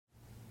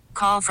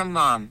Call from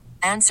mom.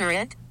 Answer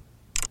it.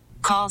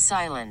 Call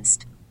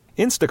silenced.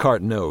 Instacart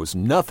knows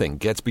nothing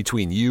gets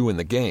between you and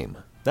the game.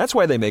 That's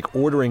why they make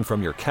ordering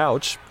from your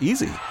couch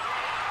easy.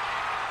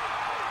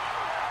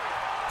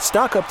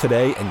 Stock up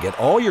today and get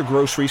all your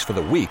groceries for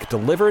the week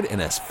delivered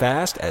in as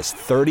fast as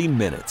 30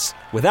 minutes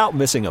without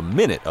missing a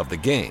minute of the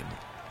game.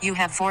 You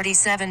have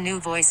 47 new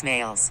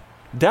voicemails.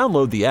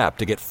 Download the app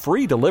to get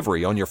free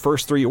delivery on your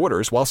first 3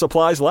 orders while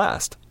supplies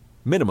last.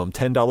 Minimum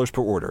 $10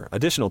 per order.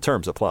 Additional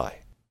terms apply.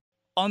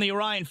 On the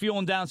Orion Fuel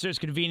and Downstairs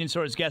Convenience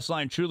Store's guest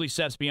line, truly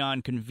steps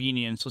beyond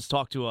convenience. Let's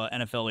talk to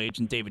NFL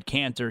agent David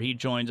Canter. He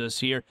joins us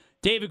here.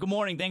 David, good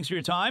morning. Thanks for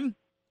your time.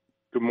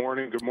 Good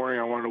morning. Good morning.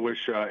 I wanted to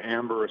wish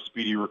Amber a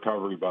speedy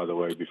recovery, by the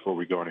way, before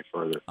we go any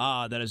further.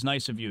 That is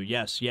nice of you.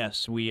 Yes.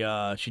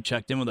 She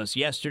checked in with us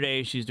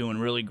yesterday. She's doing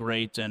really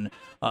great, and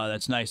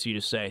that's nice of you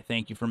to say.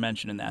 Thank you for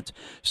mentioning that.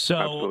 So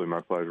absolutely,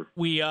 my pleasure.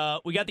 We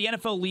got the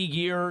NFL league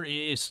year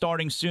is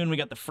starting soon. We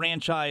got the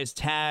franchise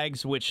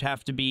tags, which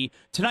have to be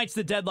tonight's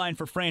the deadline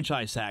for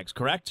franchise tags,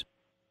 correct?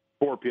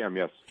 4 p.m.,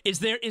 yes. Is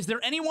there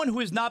anyone who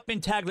has not been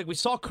tagged? Like we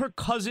saw Kirk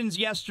Cousins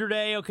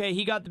yesterday. Okay,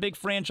 he got the big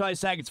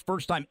franchise tag. It's the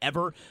first time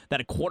ever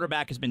that a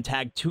quarterback has been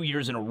tagged 2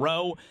 years in a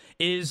row.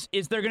 Is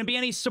there going to be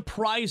any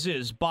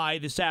surprises by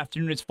this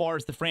afternoon as far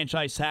as the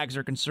franchise tags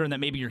are concerned that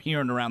maybe you're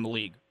hearing around the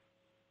league?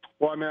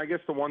 Well, I mean, I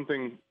guess the one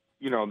thing,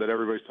 that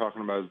everybody's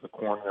talking about is the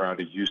corner out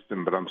of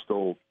Houston, but I'm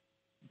still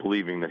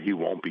believing that he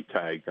won't be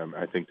tagged.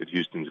 I think that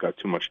Houston's got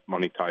too much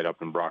money tied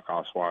up in Brock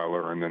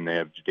Osweiler, and then they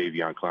have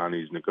Jadeveon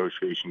Clowney's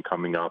negotiation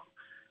coming up.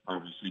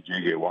 Obviously,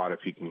 J.J. Watt, if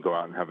he can go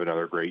out and have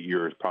another great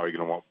year, is probably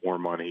going to want more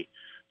money.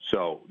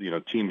 So,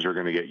 teams are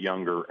going to get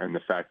younger, and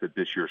the fact that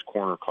this year's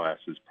corner class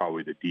is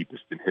probably the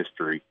deepest in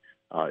history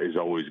is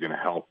always going to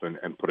help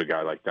and put a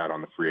guy like that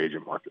on the free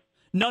agent market.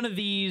 None of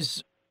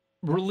these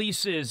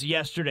releases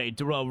yesterday,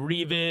 Darrelle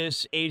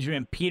Revis,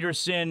 Adrian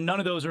Peterson, none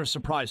of those are a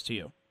surprise to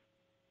you?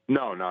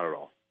 No, not at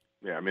all.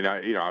 Yeah, I mean,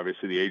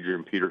 obviously the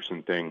Adrian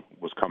Peterson thing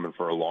was coming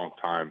for a long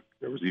time.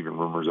 There was even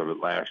rumors of it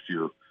last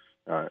year.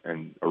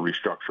 And a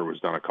restructure was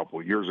done a couple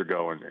of years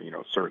ago, and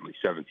certainly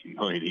 $17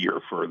 million a year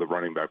for the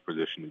running back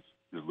position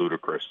is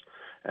ludicrous,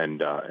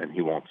 and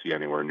he won't see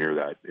anywhere near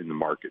that in the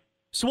market.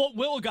 So, what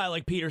will a guy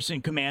like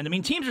Peterson command? I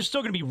mean, teams are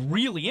still going to be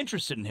really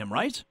interested in him,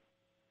 right?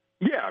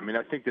 Yeah, I mean,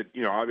 I think that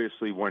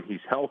obviously when he's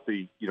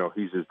healthy,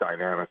 he's as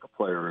dynamic a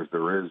player as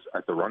there is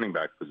at the running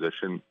back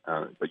position,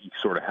 but you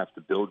sort of have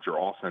to build your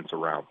offense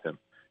around him.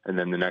 And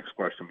then the next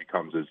question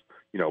becomes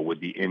with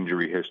the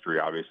injury history,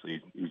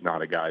 obviously he's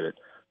not a guy that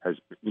has,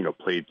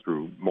 played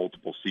through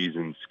multiple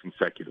seasons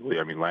consecutively.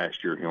 I mean,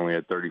 last year he only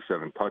had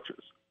 37 touches.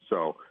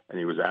 So, and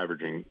he was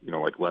averaging,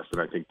 like less than,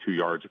 I think, 2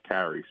 yards a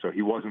carry. So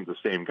he wasn't the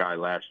same guy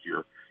last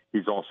year.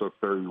 He's also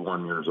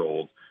 31 years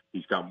old.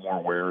 He's got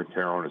more wear and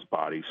tear on his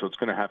body. So it's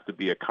going to have to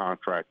be a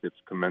contract that's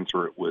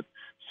commensurate with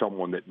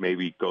someone that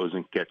maybe goes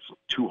and gets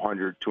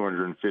 200,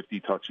 250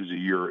 touches a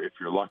year if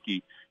you're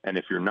lucky. And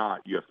if you're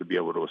not, you have to be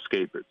able to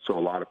escape it. So a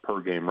lot of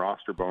per-game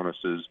roster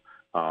bonuses,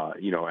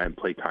 and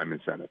playtime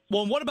incentives.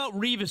 Well, and what about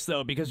Revis,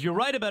 though? Because you're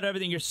right about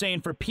everything you're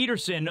saying for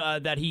Peterson,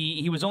 that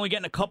he was only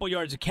getting a couple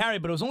yards of carry,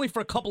 but it was only for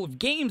a couple of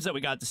games that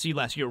we got to see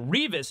last year.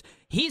 Revis,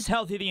 he's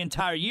healthy the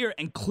entire year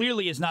and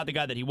clearly is not the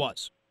guy that he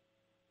was.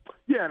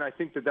 Yeah, and I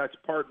think that's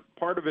part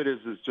of it is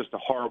just a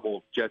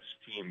horrible Jets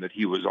team that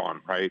he was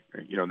on, right?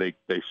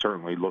 They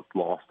certainly looked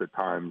lost at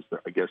times.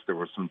 I guess there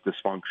was some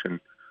dysfunction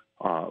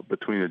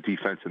between the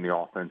defense and the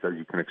offense, as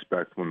you can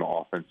expect when the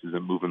offense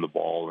isn't moving the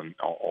ball and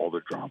all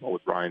the drama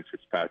with Ryan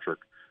Fitzpatrick.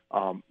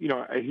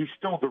 He's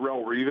still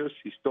Darrelle Revis.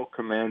 He still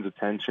commands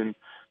attention.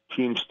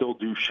 Teams still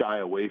do shy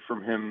away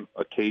from him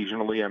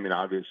occasionally. I mean,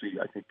 obviously,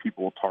 I think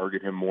people will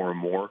target him more and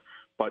more.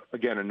 But,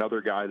 again,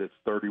 another guy that's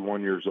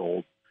 31 years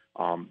old.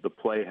 The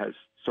play has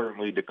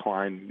certainly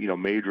declined,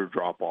 major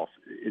drop-off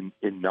in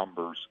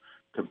numbers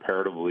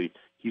comparatively.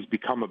 He's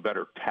become a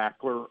better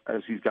tackler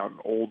as he's gotten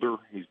older.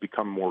 He's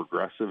become more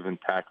aggressive in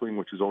tackling,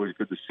 which is always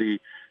good to see.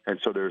 And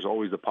so there's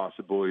always a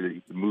possibility that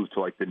he can move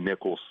to like the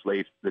nickel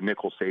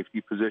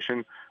safety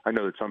position. I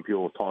know that some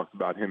people have talked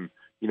about him,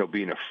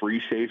 being a free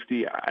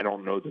safety. I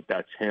don't know that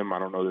that's him. I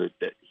don't know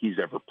that he's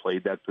ever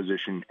played that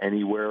position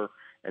anywhere,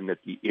 and that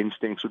the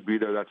instincts would be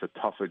there. That's a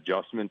tough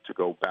adjustment to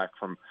go back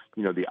from,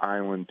 the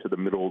island to the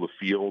middle of the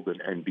field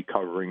and be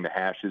covering the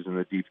hashes in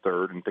the deep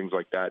third and things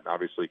like that. And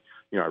obviously,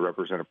 I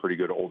represent a pretty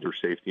good older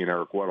safety in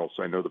Eric Weddle,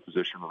 so I know the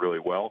position really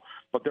well,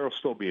 but there will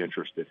still be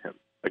interest in him.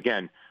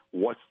 Again,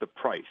 what's the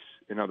price?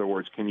 In other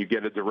words, can you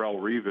get a Darrelle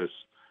Revis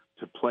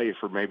to play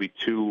for maybe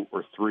 $2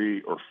 or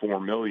 $3 or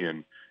 $4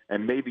 million?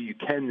 And maybe you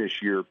can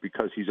this year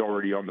because he's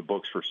already on the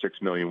books for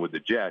 $6 million with the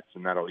Jets,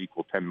 and that'll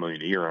equal $10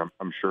 million a year.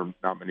 I'm sure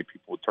not many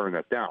people would turn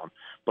that down.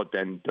 But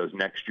then does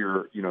next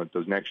year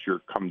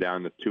come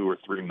down to $2 or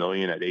 $3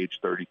 million at age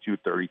 32,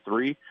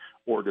 33,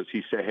 or does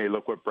he say, hey,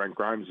 look what Brent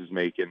Grimes is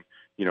making?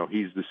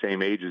 He's the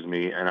same age as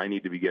me, and I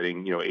need to be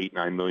getting $8,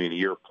 $9 million a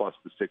year plus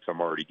the $6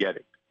 I'm already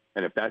getting.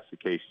 And if that's the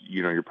case,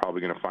 you're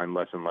probably going to find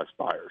less and less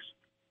buyers.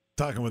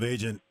 Talking with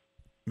agent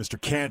Mr.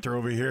 Canter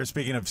over here.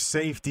 Speaking of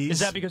safeties. Is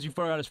that because you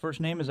forgot his first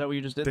name? Is that what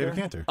you just did David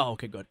there? Canter. Oh,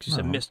 okay, good. Because you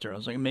said Mr. I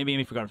was like, maybe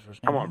he forgot his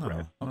first name. Come on,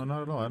 Brad. No,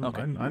 not at all.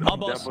 Okay. I My know,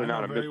 boss- Definitely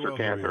not a very Mr. well who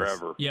Canter he is.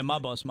 ever. Yeah, my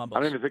boss. I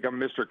don't even think I'm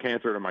Mr.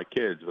 Canter to my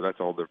kids, but that's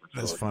all different.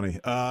 That's story.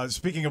 funny.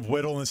 Speaking of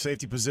Whittle in the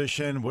safety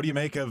position, what do you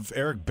make of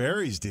Eric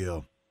Berry's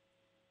deal?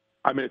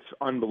 I mean, it's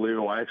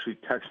unbelievable. I actually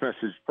text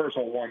messaged, first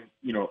of all,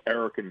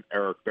 Eric and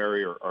Eric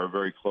Berry are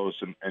very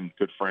close and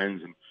good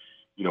friends. And,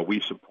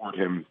 we support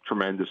him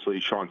tremendously.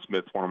 Sean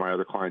Smith, one of my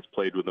other clients,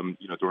 played with him,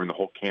 during the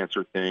whole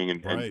cancer thing.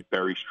 And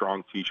very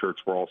strong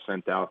T-shirts were all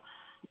sent out.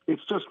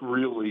 It's just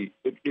really,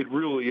 it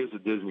really is a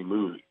Disney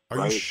movie.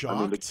 Are you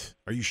shocked?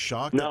 Are you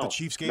shocked that the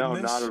Chiefs gave him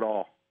this? No, not at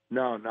all.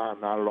 No, not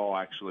at all,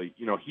 actually.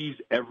 He's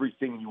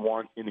everything you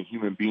want in a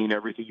human being,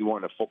 everything you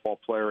want in a football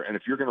player. And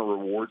if you're going to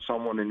reward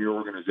someone in your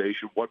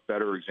organization, what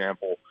better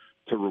example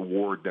to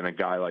reward than a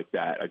guy like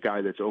that, a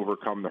guy that's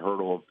overcome the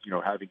hurdle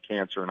of, having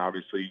cancer and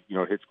obviously,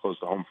 hits close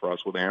to home for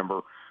us with Amber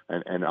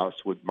and us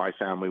with my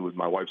family, with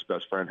my wife's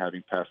best friend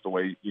having passed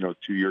away, 2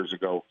 years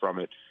ago from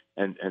it.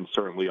 And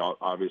certainly,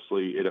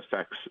 obviously, it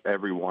affects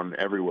everyone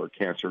everywhere.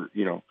 Cancer,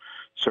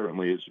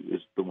 certainly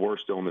is the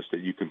worst illness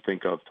that you can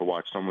think of, to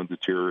watch someone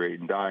deteriorate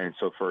and die. And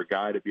so for a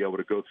guy to be able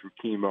to go through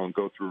chemo and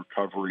go through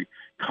recovery,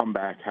 come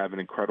back, have an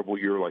incredible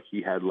year like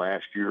he had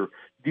last year,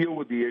 deal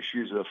with the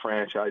issues of the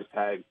franchise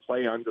tag,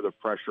 play under the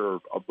pressure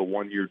of the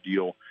one-year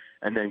deal,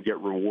 and then get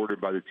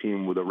rewarded by the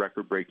team with a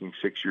record-breaking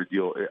 6-year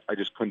deal, I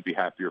just couldn't be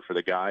happier for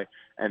the guy.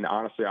 And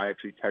honestly, I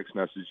actually text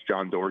messaged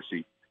John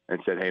Dorsey and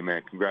said, hey,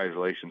 man,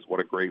 congratulations. What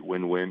a great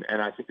win-win. And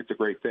I think it's a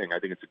great thing. I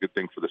think it's a good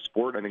thing for the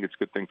sport. I think it's a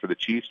good thing for the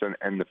Chiefs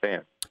and the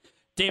fans.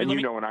 David,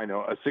 and I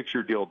know, a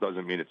 6-year deal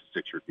doesn't mean it's a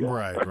 6-year deal.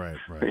 Right.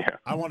 Yeah.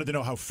 I wanted to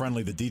know how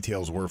friendly the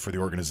details were for the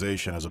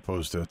organization as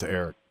opposed to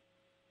Eric.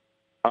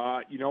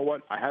 You know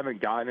what? I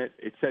haven't gotten it.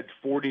 It said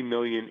 $40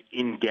 million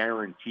in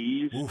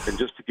guarantees. Oof. And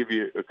just to give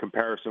you a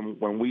comparison,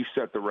 when we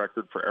set the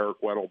record for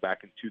Eric Weddle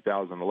back in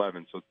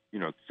 2011, so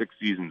 6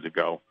 seasons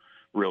ago,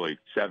 really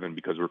 7,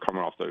 because we're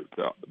coming off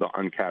the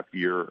uncapped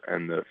year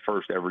and the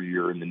first ever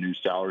year in the new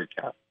salary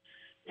cap,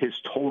 his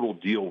total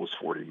deal was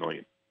 $40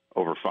 million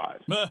over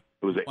 5.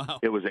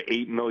 It was an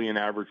 $8 million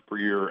average per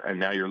year, and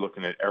now you're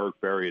looking at Eric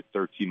Berry at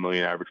 $13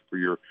 million average per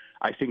year.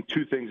 I think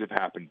 2 things have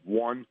happened.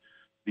 One,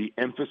 the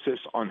emphasis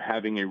on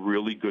having a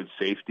really good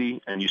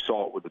safety, and you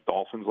saw it with the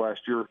Dolphins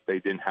last year. They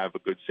didn't have a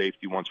good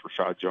safety once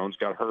Rashad Jones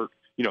got hurt.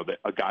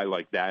 A guy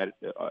like that,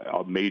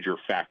 a major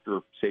factor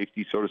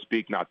safety, so to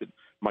speak. Not that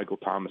Michael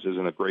Thomas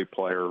isn't a great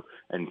player,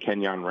 and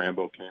Kenyon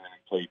Rambo came in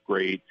and played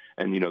great.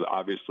 And,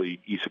 obviously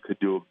Issa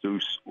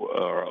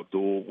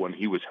Abdul, when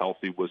he was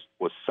healthy, was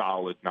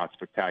solid, not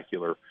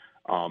spectacular.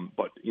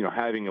 But,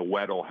 having a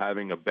Weddle,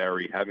 having a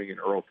Berry, having an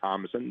Earl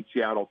Thomas, and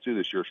Seattle, too,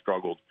 this year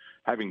struggled.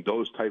 Having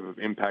those type of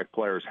impact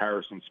players,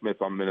 Harrison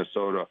Smith on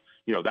Minnesota,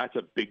 that's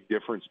a big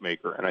difference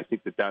maker. And I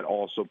think that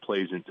also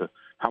plays into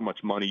how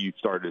much money you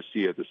started to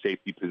see at the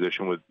safety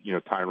position with,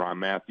 Tyrann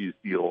Matthews'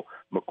 deal,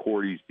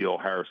 McCourty's deal,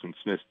 Harrison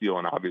Smith's deal,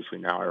 and obviously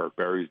now Eric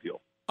Berry's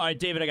deal. All right,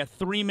 David, I got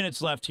 3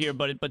 minutes left here,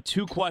 but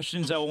 2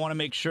 questions I want to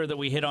make sure that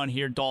we hit on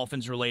here,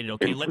 Dolphins related.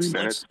 Okay, in 3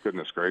 minutes?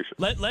 Goodness gracious.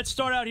 Let's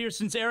start out here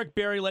since Eric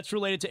Berry. Let's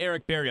relate it to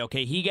Eric Berry.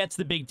 Okay, he gets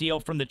the big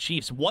deal from the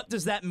Chiefs. What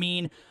does that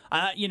mean?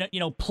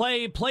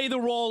 Play the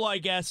role, I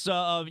guess,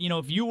 of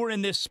if you were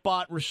in this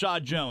spot,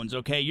 Rashad Jones.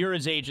 Okay, you're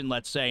his agent,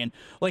 let's say, and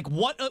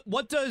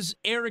what does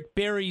Eric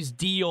Berry's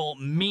deal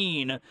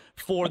mean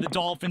for the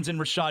Dolphins and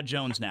Rashad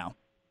Jones now?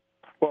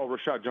 Well,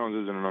 Rashad Jones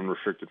isn't an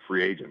unrestricted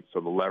free agent,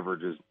 so the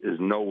leverage is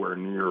nowhere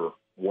near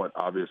what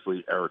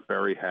obviously Eric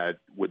Berry had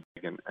with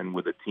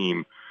a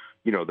team,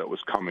 that was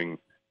coming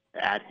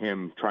at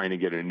him trying to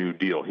get a new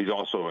deal. He's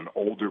also an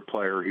older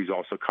player. He's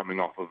also coming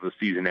off of a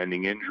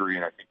season-ending injury,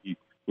 and I think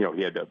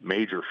he had a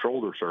major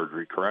shoulder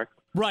surgery, correct?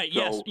 Right.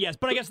 Yes.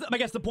 But I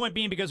guess the point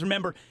being, because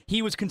remember,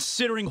 he was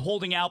considering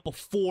holding out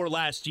before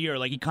last year.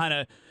 Like he kind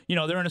of,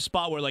 they're in a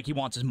spot where like he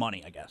wants his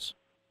money, I guess.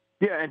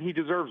 Yeah, and he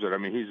deserves it. I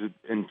mean, he's an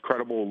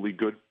incredibly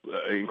good,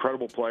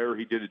 incredible player.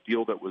 He did a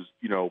deal that was,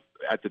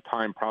 at the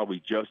time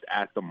probably just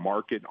at the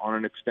market on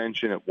an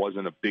extension. It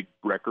wasn't a big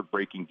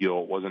record-breaking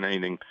deal. It wasn't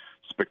anything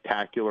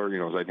spectacular.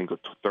 It was, I think,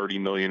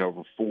 $30 million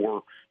over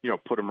 4.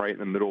 Put him right in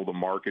the middle of the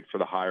market for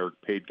the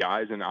higher-paid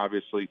guys, and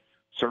obviously,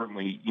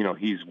 certainly,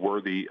 he's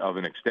worthy of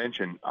an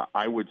extension.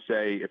 I would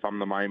say, if I'm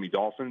the Miami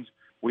Dolphins,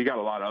 we got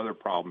a lot of other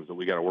problems that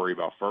we got to worry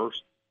about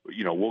first.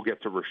 We'll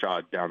get to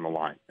Rashad down the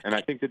line. And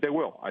I think that they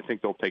will. I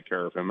think they'll take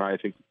care of him. I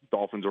think the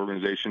Dolphins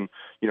organization,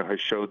 has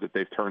showed that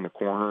they've turned the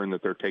corner and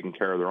that they're taking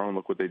care of their own.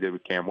 Look what they did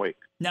with Cam Wake.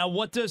 Now,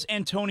 what does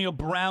Antonio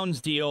Brown's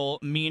deal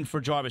mean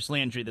for Jarvis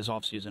Landry this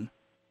offseason?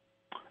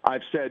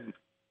 I've said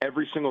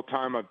every single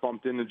time I've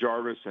bumped into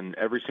Jarvis and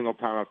every single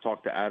time I've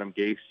talked to Adam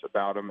Gase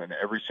about him and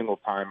every single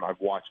time I've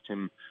watched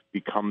him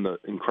become the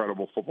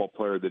incredible football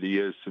player that he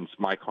is since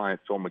my client,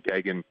 Phil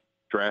McGagan,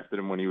 drafted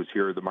him when he was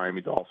here at the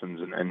Miami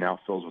Dolphins and now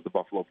Phil's with the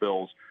Buffalo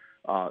Bills,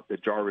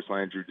 that Jarvis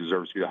Landry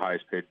deserves to be the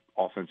highest paid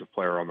offensive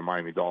player on the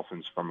Miami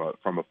Dolphins from a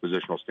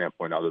positional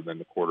standpoint other than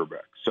the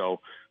quarterback. So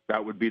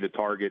that would be the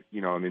target.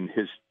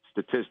 His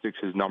statistics,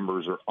 his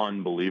numbers are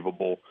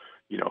unbelievable.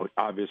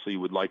 Obviously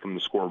would like him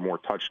to score more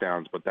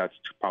touchdowns, but that's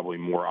probably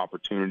more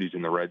opportunities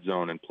in the red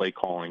zone and play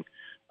calling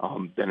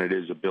than it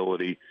is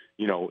ability.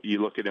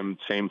 You look at him,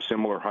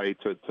 similar height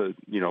to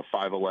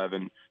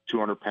 5'11",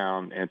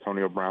 200-pound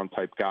Antonio Brown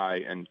type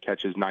guy, and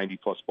catches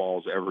 90-plus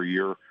balls every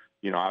year.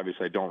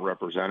 Obviously I don't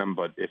represent him,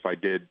 but if I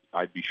did,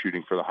 I'd be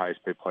shooting for the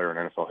highest paid player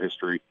in NFL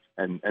history,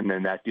 and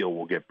then that deal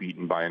will get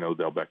beaten by an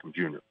Odell Beckham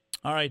Jr.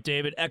 All right,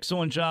 David.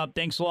 Excellent job.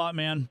 Thanks a lot,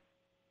 man.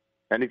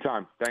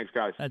 Anytime. Thanks,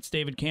 guys. That's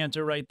David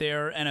Canter right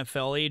there,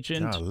 NFL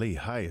agent. Golly,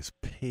 highest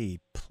paid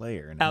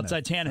player in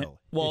outside NFL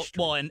Tannehill.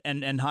 Well,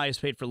 and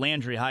highest paid for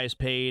Landry, highest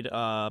paid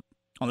on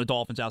the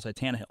Dolphins outside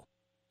Tannehill.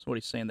 That's what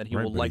he's saying, that he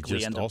will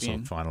likely end up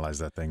being. Also finalize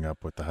that thing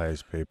up with the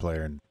highest paid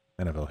player in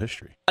NFL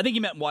history. I think he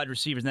meant wide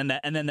receivers, and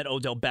then that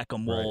Odell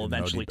Beckham will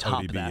eventually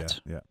top ODB,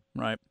 that. Yeah.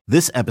 Right.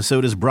 This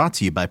episode is brought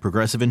to you by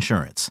Progressive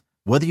Insurance.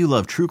 Whether you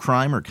love true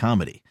crime or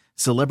comedy,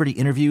 celebrity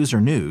interviews or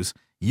news,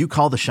 you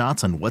call the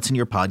shots on what's in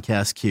your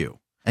podcast queue.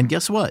 And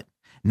guess what?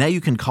 Now you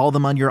can call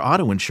them on your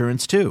auto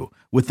insurance too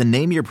with the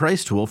Name Your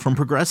Price tool from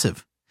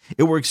Progressive.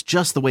 It works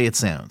just the way it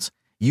sounds.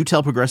 You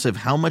tell Progressive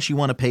how much you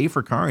want to pay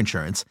for car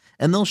insurance,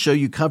 and they'll show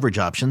you coverage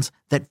options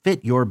that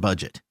fit your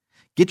budget.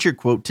 Get your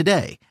quote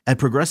today at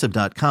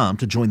Progressive.com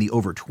to join the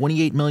over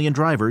 28 million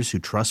drivers who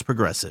trust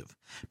Progressive.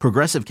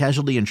 Progressive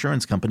Casualty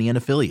Insurance Company and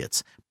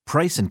Affiliates.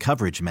 Price and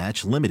coverage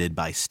match limited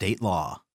by state law.